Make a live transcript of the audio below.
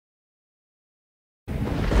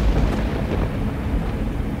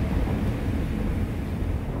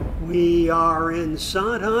We are in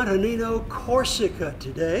Sant'Antonino, Corsica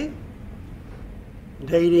today.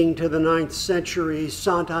 Dating to the 9th century,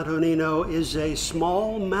 Sant'Antonino is a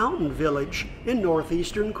small mountain village in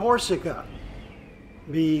northeastern Corsica.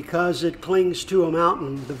 Because it clings to a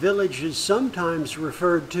mountain, the village is sometimes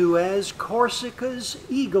referred to as Corsica's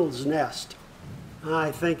Eagles Nest.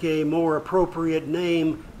 I think a more appropriate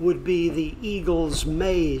name would be the Eagles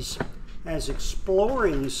Maze, as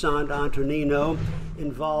exploring Sant'Antonino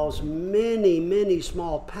involves many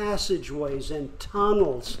small passageways and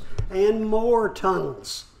tunnels and more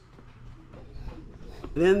tunnels.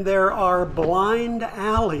 Then there are blind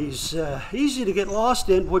alleys, easy to get lost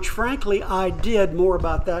in, which frankly I did. More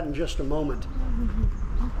about that in just a moment.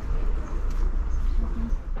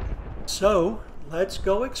 So let's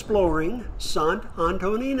go exploring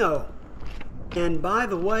Sant'Antonino. And by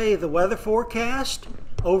the way, the weather forecast: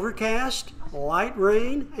 overcast, light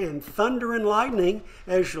rain, and thunder and lightning,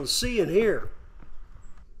 as you'll see and hear.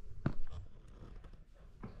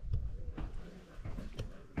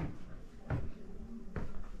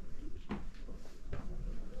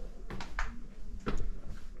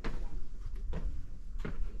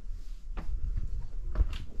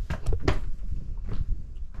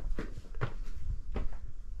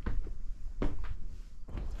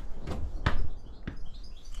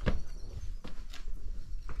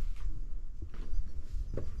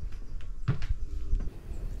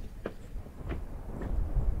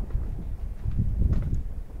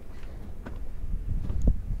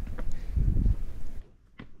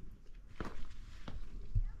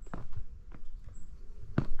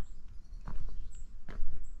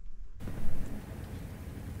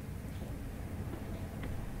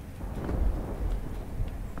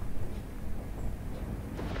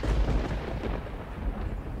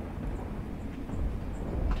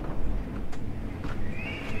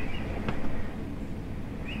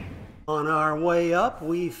 On our way up,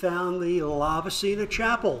 we found the Lavacina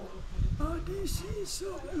Chapel. Oh, this is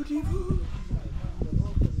so beautiful.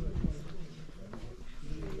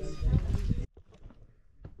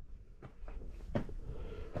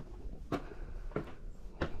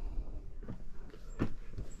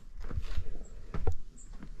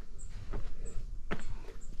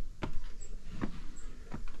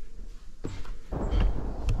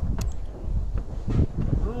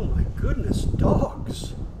 Oh my goodness,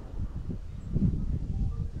 dogs.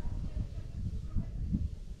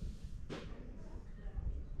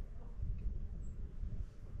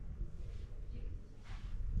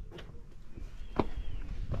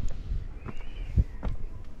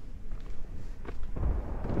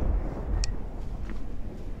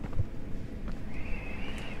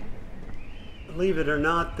 Believe it or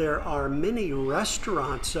not, there are many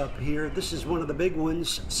restaurants up here. This is one of the big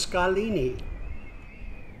ones, Scalini.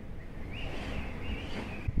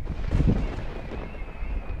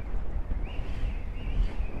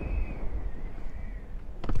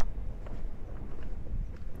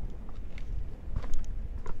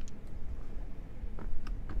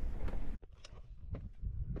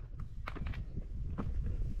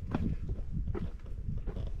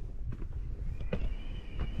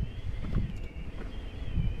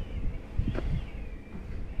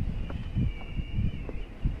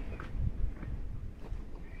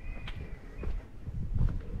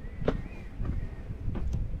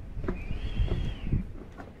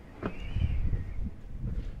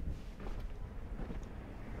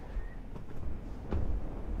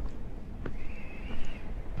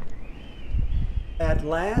 At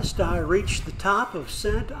last, I reached the top of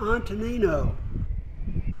Sant'Antonino.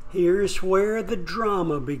 Here's where the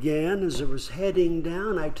drama began. As I was heading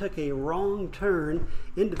down, I took a wrong turn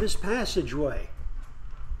into this passageway.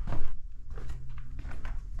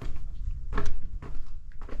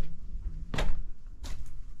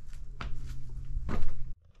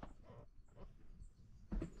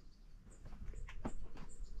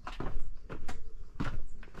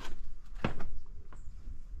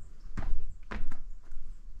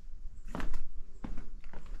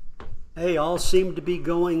 Hey, all seemed to be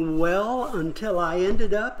going well until I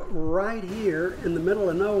ended up right here in the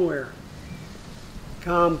middle of nowhere.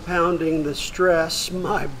 Compounding the stress,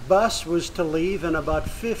 my bus was to leave in about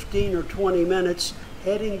 15 or 20 minutes,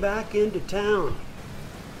 heading back into town.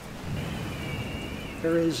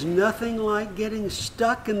 There is nothing like getting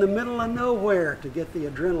stuck in the middle of nowhere to get the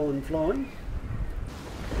adrenaline flowing.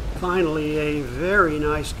 Finally, a very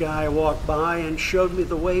nice guy walked by and showed me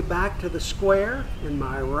the way back to the square and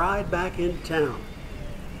my ride back into town.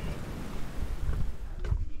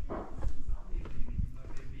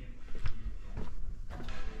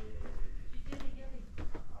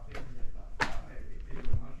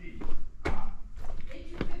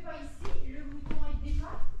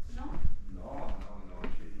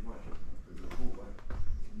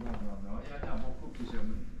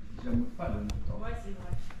 J'aime pas le mouton. Ouais, c'est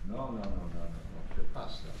vrai. Non, non, non, non, non, non, je fais pas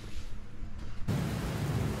ça.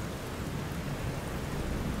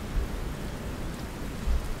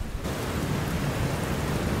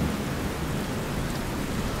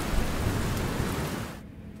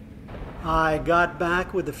 I got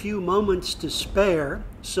back with a few moments to spare,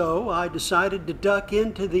 so I decided to duck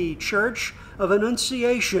into the Church of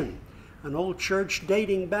Annunciation, an old church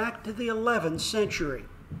dating back to the 11th century.